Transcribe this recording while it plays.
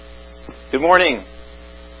Good morning.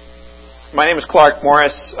 My name is Clark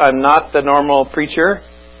Morris. I'm not the normal preacher.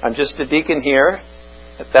 I'm just a deacon here.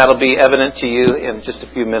 That'll be evident to you in just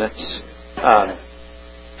a few minutes.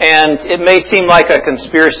 And it may seem like a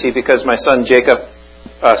conspiracy because my son Jacob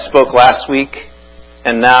spoke last week,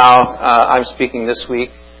 and now I'm speaking this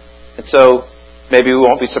week. And so maybe we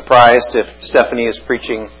won't be surprised if Stephanie is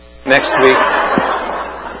preaching next week.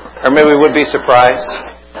 Or maybe we would be surprised.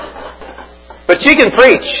 But she can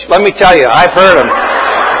preach. Let me tell you, I've heard them.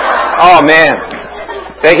 Oh man,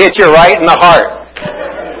 they hit you right in the heart.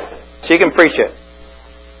 She can preach it.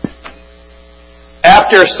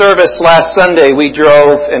 After service last Sunday, we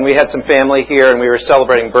drove, and we had some family here, and we were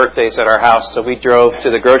celebrating birthdays at our house, so we drove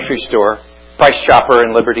to the grocery store, Price Chopper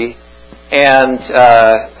in Liberty, and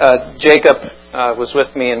Jacob was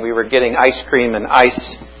with me, and we were getting ice cream and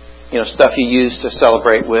ice, stuff you use to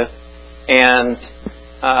celebrate with, and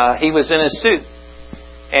he was in his suit,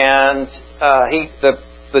 and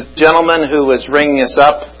the gentleman who was ringing us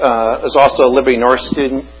up is also a Liberty North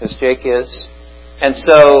student, as Jake is, and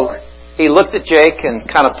so he looked at Jake and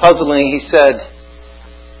kind of puzzlingly he said,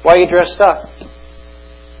 "Why are you dressed up?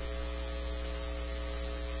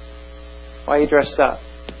 Why are you dressed up?"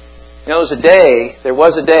 There was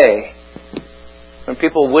a day when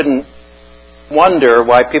people wouldn't wonder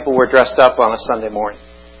why people were dressed up on a Sunday morning.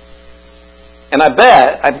 And I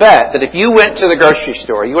bet that if you went to the grocery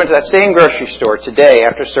store, you went to that same grocery store today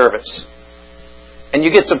after service, and you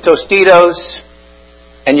get some Tostitos,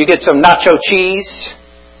 and you get some nacho cheese,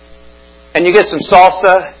 and you get some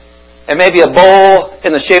salsa, and maybe a bowl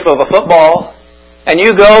in the shape of a football, and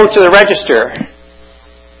you go to the register,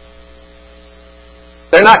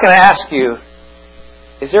 they're not going to ask you,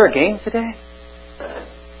 "Is there a game today?"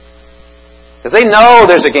 Because they know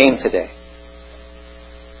there's a game today.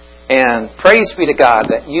 And praise be to God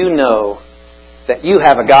that you know that you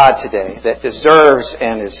have a God today that deserves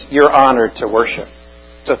and is you're honored to worship.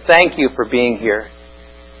 So thank you for being here.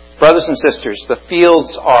 Brothers and sisters, the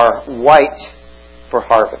fields are white for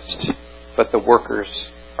harvest, but the workers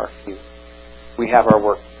are few. We have our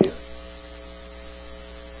work to do.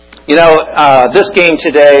 This game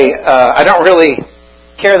today, I don't really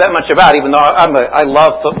care that much about, even though I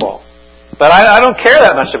love football. But I don't care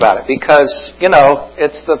that much about it because,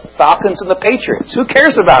 it's the Falcons and the Patriots. Who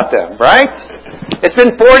cares about them, right? It's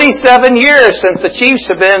been 47 years since the Chiefs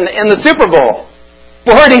have been in the Super Bowl.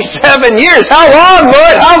 47 years. How long,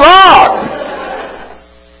 Lord? How long?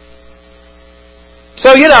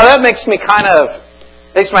 So, that makes me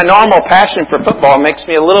makes my normal passion for football makes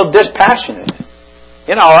me a little dispassionate.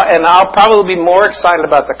 And I'll probably be more excited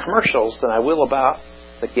about the commercials than I will about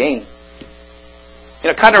the game.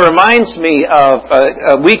 It kind of reminds me of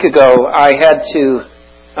a week ago I had to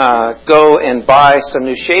go and buy some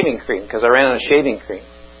new shaving cream because I ran out of shaving cream.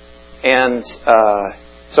 And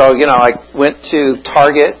so, I went to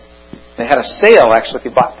Target. They had a sale, actually. If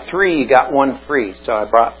you bought 3, you got 1 free. So I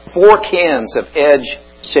bought 4 cans of Edge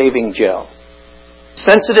shaving gel.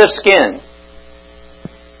 Sensitive skin.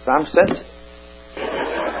 I'm sensitive.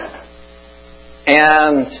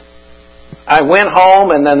 And I went home,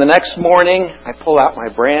 and then the next morning, I pull out my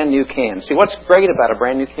brand new can. See, what's great about a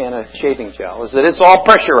brand new can of shaving gel is that it's all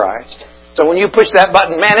pressurized. So when you push that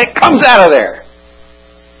button, man, it comes out of there.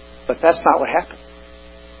 But that's not what happened.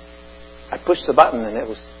 I pushed the button, and it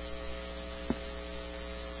was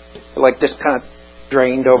just kind of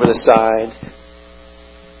drained over the side.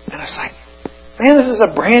 And I was like, man, this is a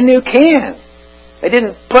brand new can. They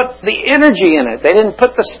didn't put the energy in it. They didn't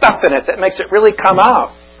put the stuff in it that makes it really come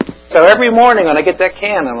out. So every morning when I get that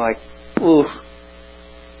can, I'm like, ooh,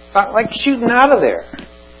 not like shooting out of there.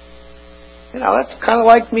 That's kind of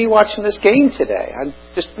like me watching this game today. I'm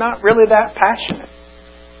just not really that passionate.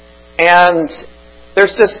 And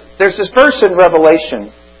there's this verse in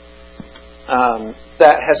Revelation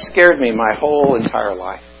that has scared me my whole entire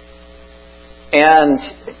life. And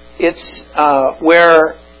it's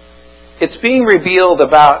where it's being revealed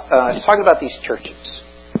about, it's talking about these churches.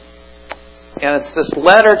 And it's this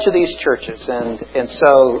letter to these churches. And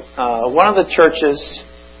so one of the churches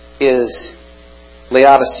is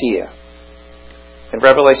Laodicea in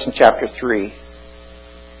Revelation chapter 3.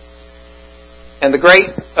 And the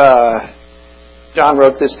great John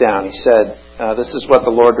wrote this down. He said, this is what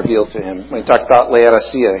the Lord revealed to him. When he talked about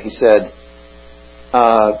Laodicea, he said,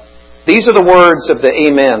 "These are the words of the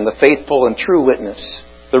Amen, the faithful and true witness,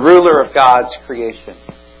 the ruler of God's creation.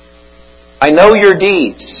 I know your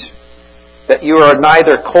deeds, that you are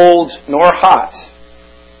neither cold nor hot.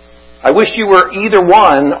 I wish you were either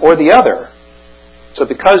one or the other. So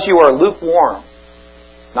because you are lukewarm,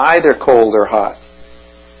 neither cold or hot,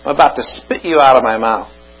 I'm about to spit you out of my mouth.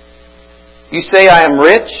 You say, I am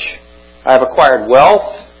rich, I have acquired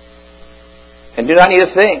wealth, and do not need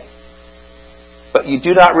a thing. But you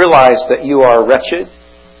do not realize that you are wretched,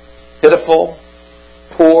 pitiful,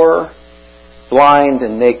 poor, blind,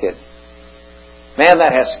 and naked. Man,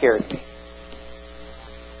 that has scared me.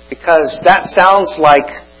 Because that sounds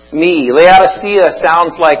like me. Laodicea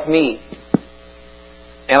sounds like me.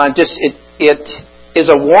 And it is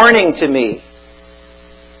a warning to me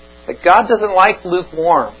that God doesn't like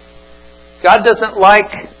lukewarm. God doesn't like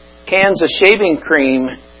cans of shaving cream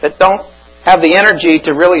that don't have the energy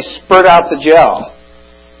to really spurt out the gel.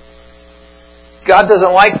 God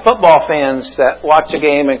doesn't like football fans that watch a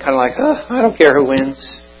game and kind of like, oh, I don't care who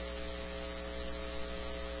wins.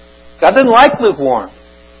 God doesn't like lukewarm.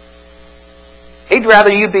 He'd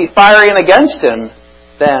rather you be firing against Him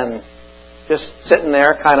than just sitting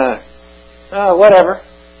there kind of, oh, whatever.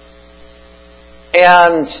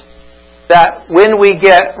 And that when we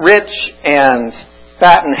get rich and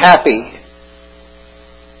fat and happy,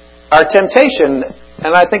 our temptation,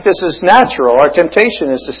 and I think this is natural, our temptation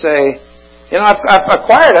is to say, I've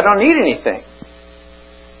acquired, I don't need anything.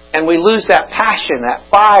 And we lose that passion, that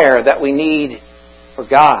fire that we need for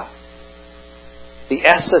God. The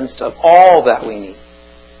essence of all that we need.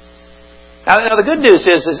 Now the good news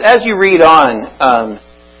is as you read on,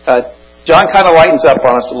 John kind of lightens up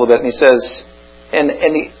on us a little bit, and he says,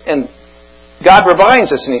 and God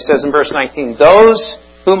reminds us, and he says in verse 19, those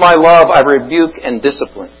whom I love I rebuke and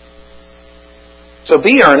discipline. So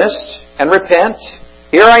be earnest and repent.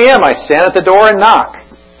 Here I am, I stand at the door and knock.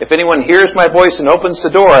 If anyone hears my voice and opens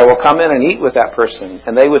the door, I will come in and eat with that person,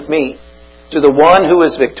 and they with me. To the one who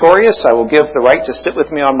is victorious, I will give the right to sit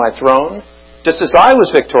with me on my throne, just as I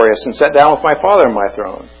was victorious and sat down with my Father on my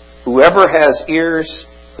throne. Whoever has ears,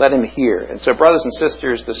 let him hear. And so, brothers and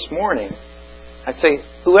sisters, this morning, I'd say,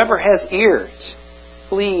 whoever has ears,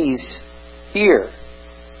 please hear.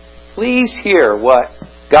 Please hear what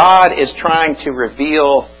God is trying to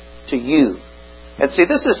reveal to you. And see,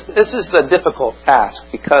 this is the difficult task,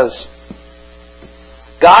 because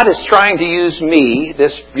God is trying to use me,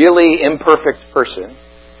 this really imperfect person,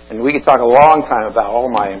 and we could talk a long time about all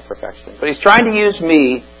my imperfections, but He's trying to use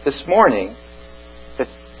me this morning to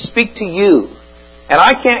speak to you. And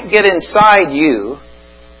I can't get inside you.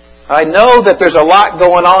 I know that there's a lot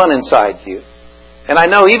going on inside you. And I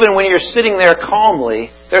know even when you're sitting there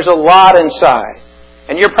calmly, there's a lot inside.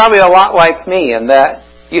 And you're probably a lot like me in that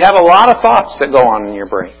you have a lot of thoughts that go on in your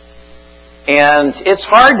brain. And it's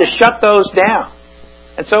hard to shut those down.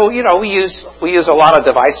 And so, we use a lot of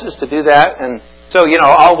devices to do that. And so,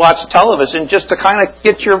 I'll watch television just to kind of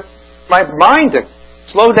get my mind to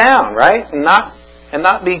slow down, right? And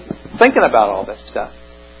not be thinking about all this stuff.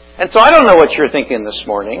 And so I don't know what you're thinking this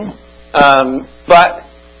morning, but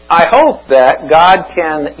I hope that God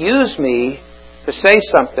can use me to say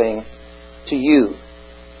something to you.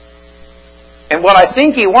 And what I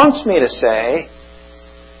think He wants me to say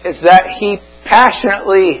is that He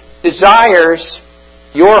passionately desires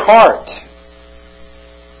your heart.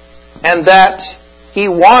 And that He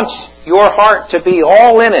wants your heart to be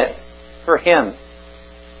all in it for Him.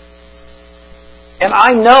 And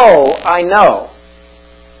I know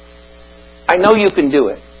you can do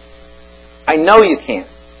it. I know you can.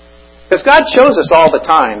 Because God shows us all the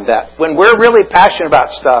time that when we're really passionate about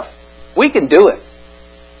stuff, we can do it.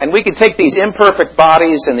 And we can take these imperfect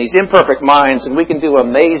bodies and these imperfect minds and we can do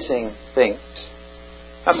amazing things.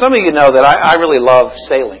 Now, some of you know that I really love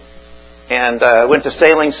sailing. And I went to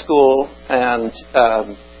sailing school, and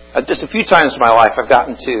just a few times in my life I've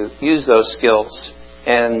gotten to use those skills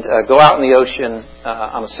and go out in the ocean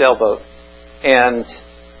on a sailboat. And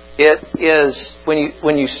it is,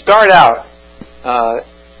 when you start out,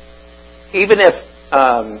 even if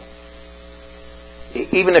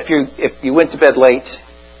you went to bed late,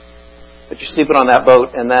 but you're sleeping on that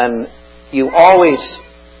boat, and then you always,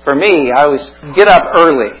 for me, I always get up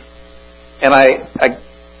early, and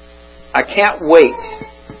I can't wait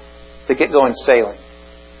to get going sailing.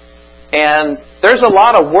 And there's a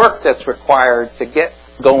lot of work that's required to get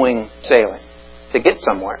going sailing, to get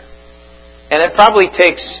somewhere. And it probably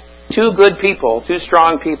takes two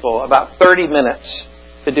strong people, about 30 minutes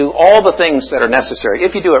to do all the things that are necessary,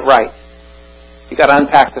 if you do it right. You've got to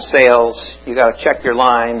unpack the sails, you've got to check your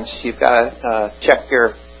lines, you've got to check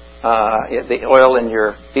the oil in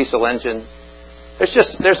your diesel engine.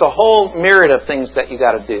 There's a whole myriad of things that you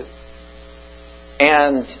got to do.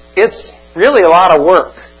 And it's really a lot of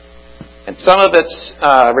work. And some of it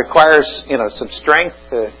requires, some strength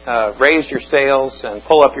to raise your sails and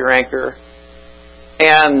pull up your anchor.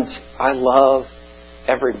 And I love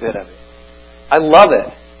every bit of it. I love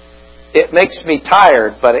it. it makes me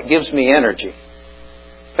tired, but it gives me energy.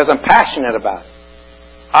 Because I'm passionate about it.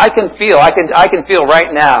 I can feel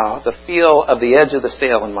right now the feel of the edge of the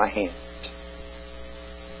sail in my hand.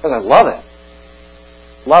 Because I love it.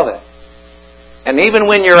 Love it. And even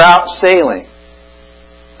when you're out sailing,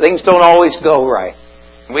 things don't always go right.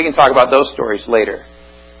 And we can talk about those stories later.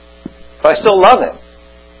 But I still love it.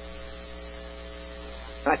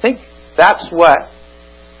 And I think that's what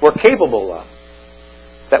we're capable of.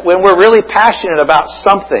 That when we're really passionate about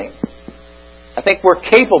something, I think we're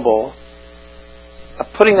capable of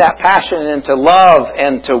putting that passion into love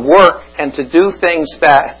and to work and to do things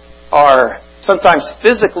that are sometimes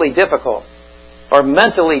physically difficult or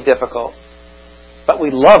mentally difficult, but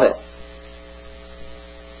we love it.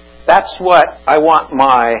 That's what I want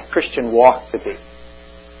my Christian walk to be.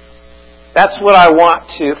 That's what I want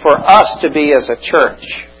for us to be as a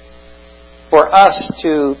church. For us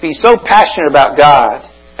to be so passionate about God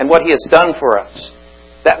and what He has done for us,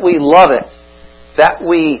 that we love it, that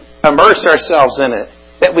we immerse ourselves in it,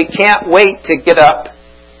 that we can't wait to get up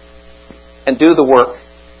and do the work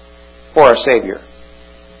for our Savior.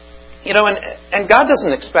 And God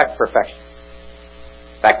doesn't expect perfection.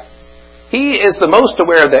 In fact, He is the most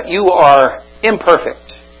aware that you are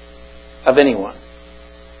imperfect of anyone.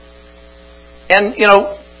 And,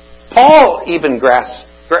 Paul even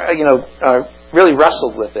really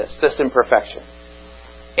wrestled with this imperfection.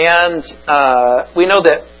 And we know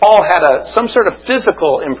that Paul had some sort of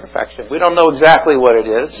physical imperfection. We don't know exactly what it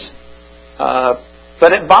is,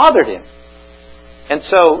 but it bothered him. And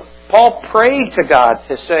so Paul prayed to God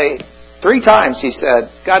to say, 3 times he said,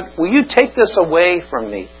 God, will you take this away from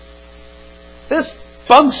me? This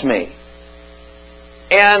bugs me.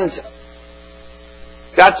 And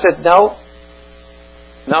God said, no,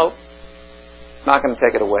 not going to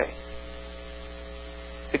take it away.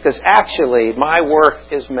 Because actually, my work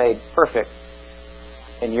is made perfect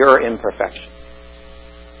in your imperfection.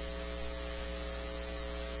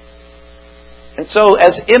 And so,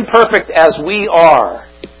 as imperfect as we are,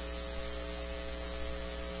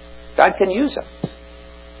 God can use us.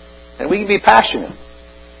 And we can be passionate.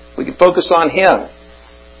 We can focus on Him.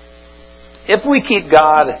 If we keep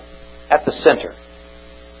God at the center,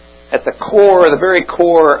 at the core, the very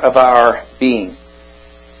core of our being.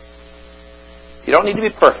 You don't need to be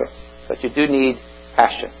perfect, but you do need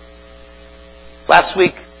passion. Last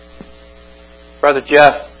week, Brother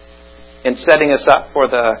Jeff, in setting us up for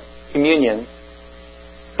the communion,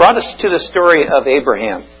 brought us to the story of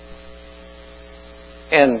Abraham.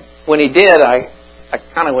 And when he did, I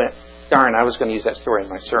kind of went, darn, I was going to use that story in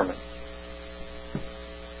my sermon.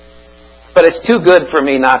 But it's too good for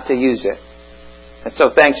me not to use it. And so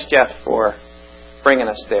thanks, Jeff, for bringing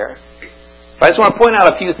us there. But I just want to point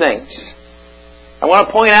out a few things. I want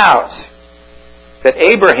to point out that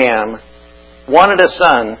Abraham wanted a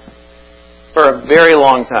son for a very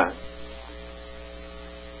long time.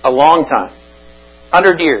 A long time.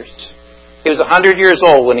 100 years. He was 100 years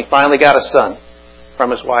old when he finally got a son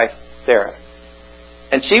from his wife, Sarah.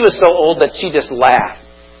 And she was so old that she just laughed.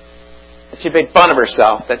 And she made fun of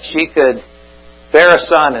herself that she could bear a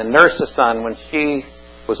son and nurse a son when she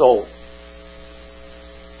was old.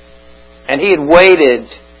 And he had waited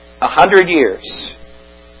 100 years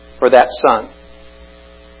for that son.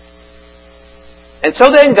 And so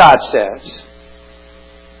then God says,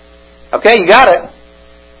 okay, you got it.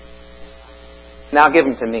 Now give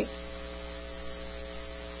him to me.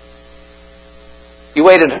 You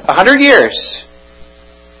waited 100 years.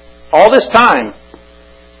 All this time.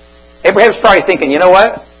 Abraham's probably thinking, you know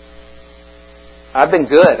what? I've been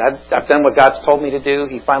good. I've done what God's told me to do.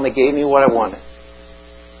 He finally gave me what I wanted.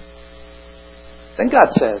 Then God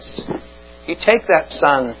says, you take that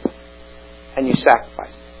son and you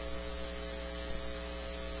sacrifice him.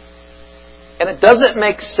 And it doesn't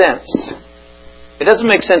make sense. It doesn't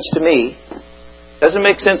make sense to me. It doesn't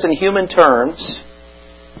make sense in human terms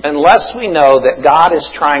unless we know that God is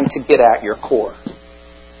trying to get at your core.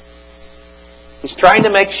 He's trying to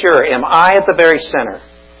make sure, am I at the very center?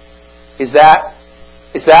 Is that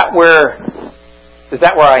where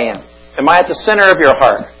I am? Am I at the center of your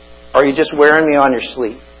heart? Or are you just wearing me on your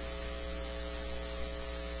sleeve?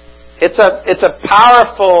 It's a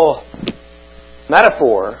powerful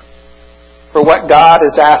metaphor for what God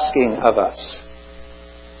is asking of us.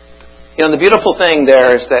 The beautiful thing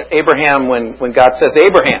there is that Abraham, when God says,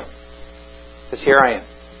 Abraham, says, here I am.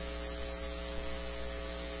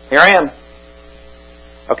 Here I am.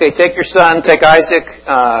 Okay, take your son, take Isaac,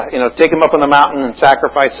 take him up on the mountain and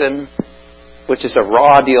sacrifice him, which is a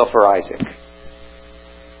raw deal for Isaac.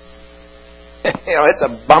 It's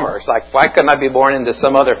a bummer. It's like, why couldn't I be born into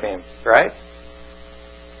some other family, right?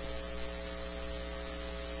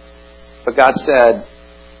 But God said,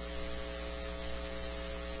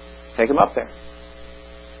 take him up there.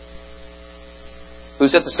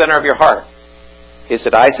 Who's at the center of your heart? Is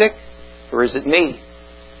it Isaac or is it me?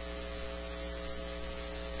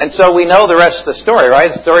 And so we know the rest of the story, right?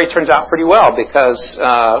 The story turns out pretty well because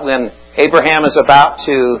when Abraham is about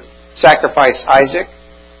to sacrifice Isaac,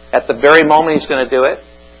 at the very moment he's going to do it,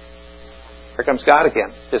 here comes God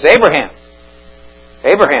again. He says, Abraham,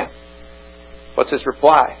 Abraham. What's his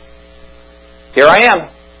reply? Here I am.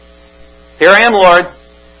 Here I am, Lord.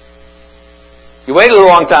 You waited a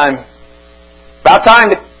long time. About time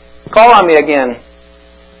to call on me again.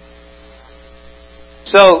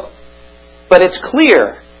 So, but it's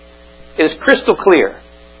clear, it is crystal clear,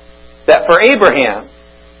 that for Abraham,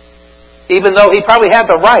 even though he probably had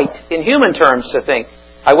the right, in human terms, to think,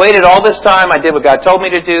 I waited all this time, I did what God told me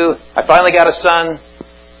to do, I finally got a son,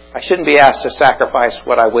 I shouldn't be asked to sacrifice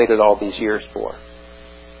what I waited all these years for.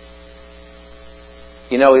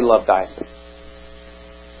 You know he loved Isaac.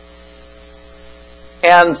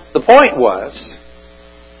 And the point was,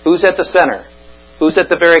 who's at the center? Who's at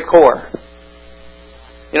the very core?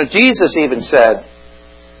 You know, Jesus even said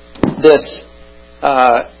this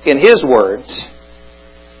in his words.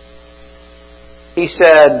 He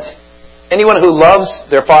said, anyone who loves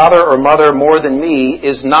their father or mother more than me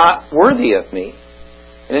is not worthy of me.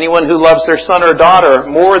 And anyone who loves their son or daughter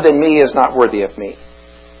more than me is not worthy of me.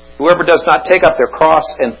 Whoever does not take up their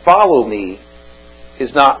cross and follow me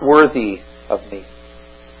is not worthy of me.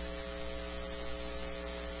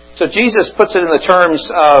 So Jesus puts it in the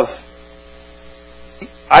terms of,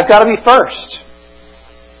 I've got to be first.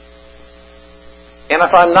 And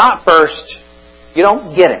if I'm not first, you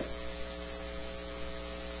don't get it.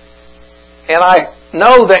 And I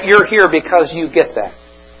know that you're here because you get that.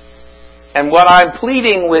 And what I'm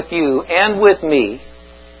pleading with you and with me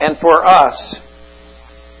and for us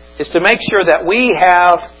is to make sure that we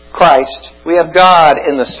have Christ, we have God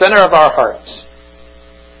in the center of our hearts.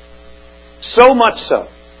 So much so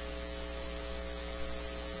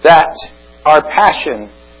that our passion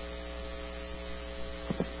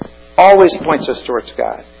always points us towards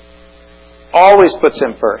God. Always puts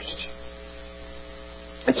Him first.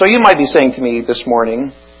 And so you might be saying to me this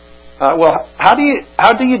morning, well, how do you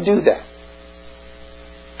do that?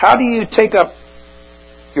 How do you take up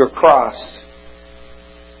your cross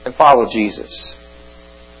and follow Jesus?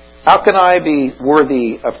 How can I be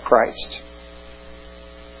worthy of Christ?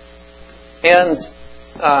 And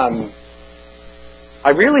I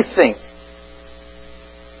really think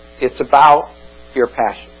it's about your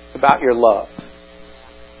passion. It's about your love.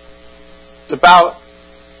 It's about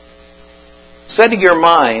setting your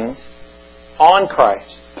mind on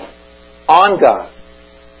Christ, on God.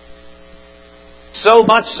 So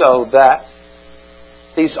much so that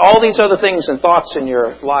all these other things and thoughts in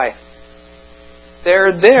your life,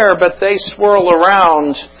 they're there, but they swirl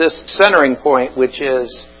around this centering point, which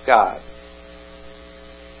is God.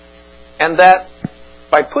 And that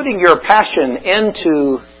by putting your passion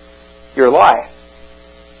into your life,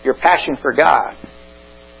 your passion for God,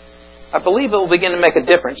 I believe it will begin to make a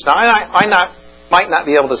difference. Now, I might not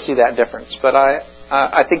be able to see that difference, but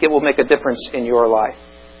I think it will make a difference in your life.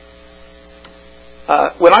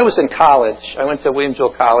 When I was in college, I went to William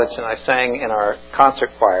Jewell College and I sang in our concert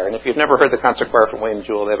choir. And if you've never heard the concert choir from William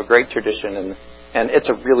Jewell, they have a great tradition, and it's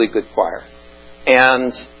a really good choir.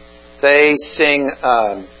 And they sing,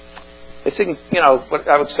 what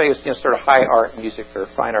I would say is, sort of high art music or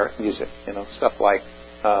fine art music, stuff like,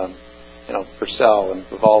 Purcell and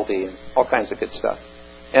Vivaldi and all kinds of good stuff.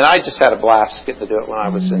 And I just had a blast getting to do it when I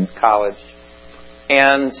was in college.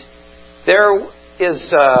 And there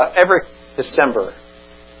is, every December,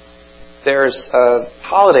 there's a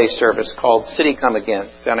holiday service called City Come Again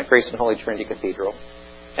down at Grace and Holy Trinity Cathedral.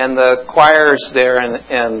 And the choir's there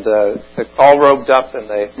and they're all robed up and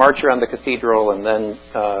they march around the cathedral and then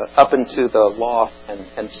up into the loft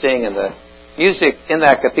and sing, and the music in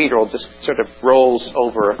that cathedral just sort of rolls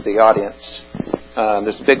over the audience.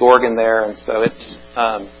 There's a big organ there, and so it's,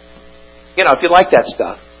 if you like that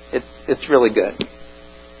stuff, it's really good.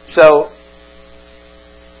 So,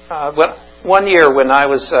 one year when I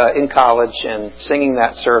was in college and singing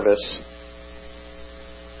that service,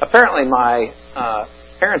 apparently my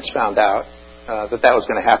parents found out that was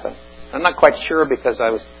going to happen. I'm not quite sure because I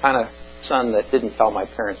was the kind of son that didn't tell my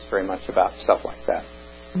parents very much about stuff like that.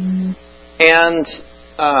 Mm-hmm. And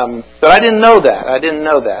but I didn't know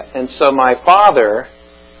that. And so my father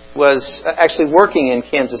was actually working in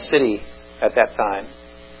Kansas City at that time.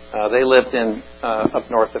 They lived in up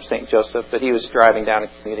north of St. Joseph, but he was driving down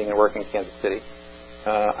and commuting and working in Kansas City.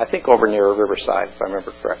 I think over near Riverside, if I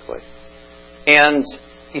remember correctly. And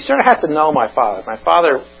you sort of have to know my father. My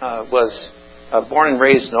father was born and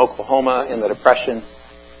raised in Oklahoma in the Depression.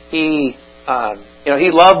 He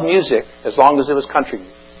loved music as long as it was country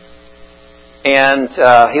music. And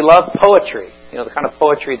he loved poetry, the kind of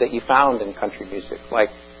poetry that you found in country music, like,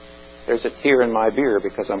 there's a tear in my beer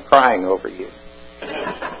because I'm crying over you.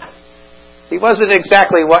 He wasn't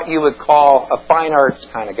exactly what you would call a fine arts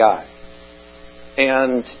kind of guy.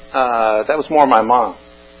 And that was more my mom.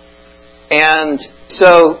 And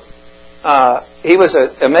so he was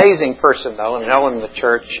an amazing person, though, and known in the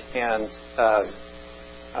church, and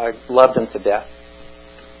I loved him to death.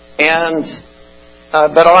 And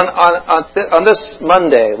but on this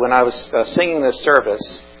Monday, when I was singing this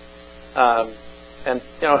service, and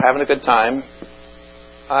having a good time,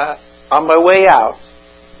 on my way out,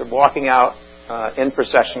 walking out in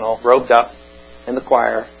processional, robed up in the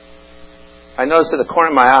choir, I noticed at the corner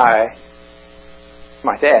of my eye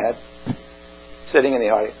my dad sitting in the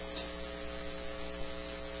audience.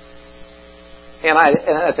 And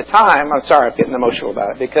at the time, I'm sorry, I'm getting emotional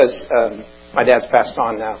about it because my dad's passed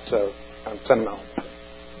on now, so I'm sentimental.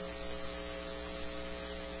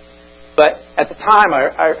 But at the time,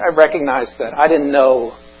 I recognized that I didn't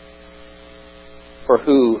know for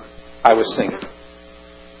who I was singing.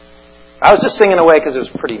 I was just singing away because it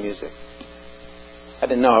was pretty music. I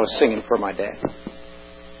didn't know I was singing for my dad.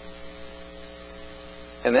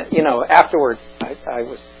 And then, afterwards, I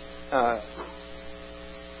was.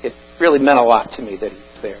 It really meant a lot to me that he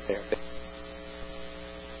was there.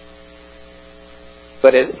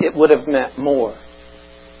 But it would have meant more,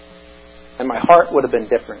 and my heart would have been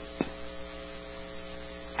different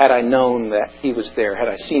had I known that he was there. Had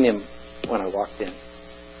I seen him when I walked in.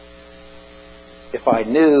 If I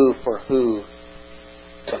knew for who.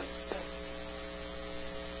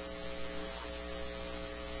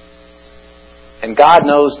 And God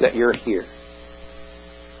knows that you're here.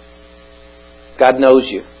 God knows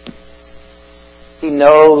you. He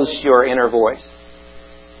knows your inner voice.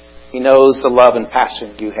 He knows the love and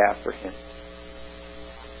passion you have for Him.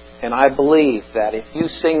 And I believe that if you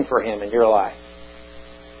sing for Him in your life,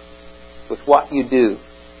 with what you do,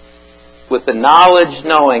 with the knowledge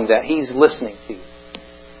knowing that He's listening to you,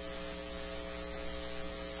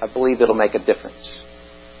 I believe it'll make a difference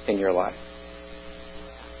in your life.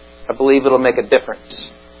 I believe it'll make a difference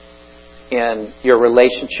in your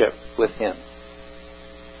relationship with Him.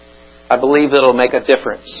 I believe it'll make a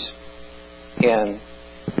difference in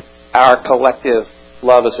our collective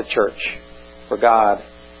love as a church for God,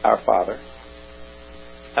 our Father.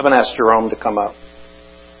 I'm going to ask Jerome to come up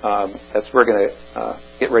as we're going to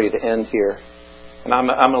get ready to end here. And I'm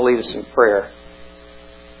going to lead us in prayer.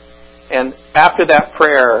 And after that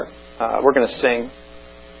prayer, we're going to sing.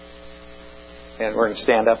 And we're going to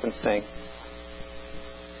stand up and sing.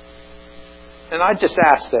 And I just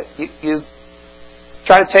ask that you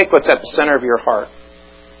try to take what's at the center of your heart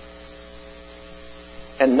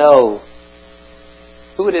and know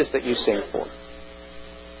who it is that you sing for.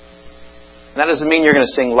 And that doesn't mean you're going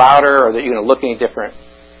to sing louder or that you're going to look any different.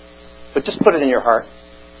 But just put it in your heart.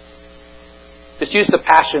 Just use the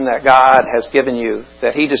passion that God has given you,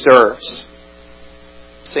 that He deserves.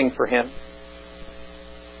 Sing for Him.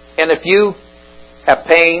 And if you have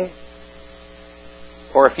pain,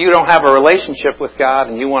 or if you don't have a relationship with God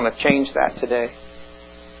and you want to change that today,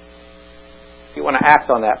 if you want to act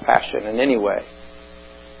on that passion in any way,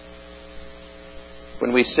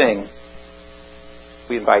 when we sing,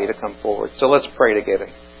 we invite you to come forward. So let's pray together.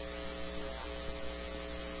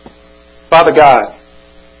 Father God,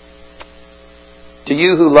 to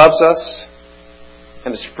You who loves us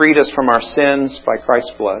and has freed us from our sins by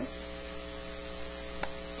Christ's blood,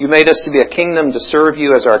 You made us to be a kingdom to serve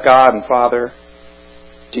You as our God and Father.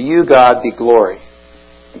 To You, God, be glory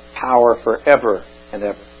and power forever and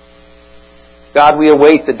ever. God, we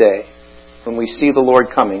await the day when we see the Lord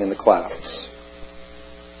coming in the clouds,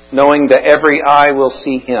 knowing that every eye will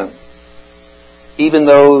see Him. Even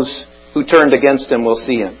those who turned against Him will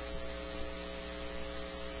see Him.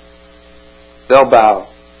 They'll bow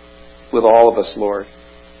with all of us, Lord,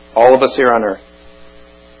 all of us here on earth.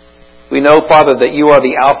 We know, Father, that You are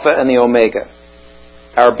the Alpha and the Omega,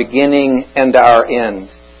 our beginning and our end,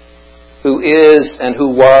 who is and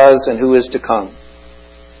who was and who is to come.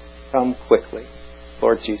 Come quickly,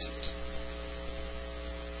 Lord Jesus.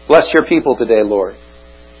 Bless Your people today, Lord.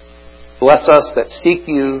 Bless us that seek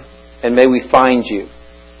You, and may we find You.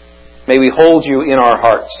 May we hold You in our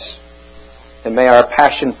hearts, and may our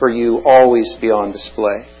passion for You always be on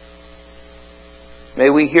display. May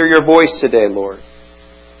we hear Your voice today, Lord.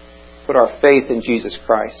 Put our faith in Jesus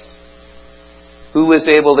Christ. Who is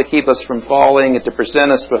able to keep us from falling and to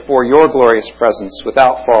present us before your glorious presence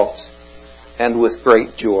without fault and with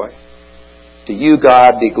great joy? To you,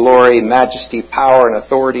 God, be glory, majesty, power, and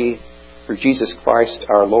authority through Jesus Christ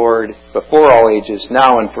our Lord, before all ages,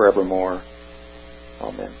 now and forevermore.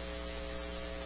 Amen.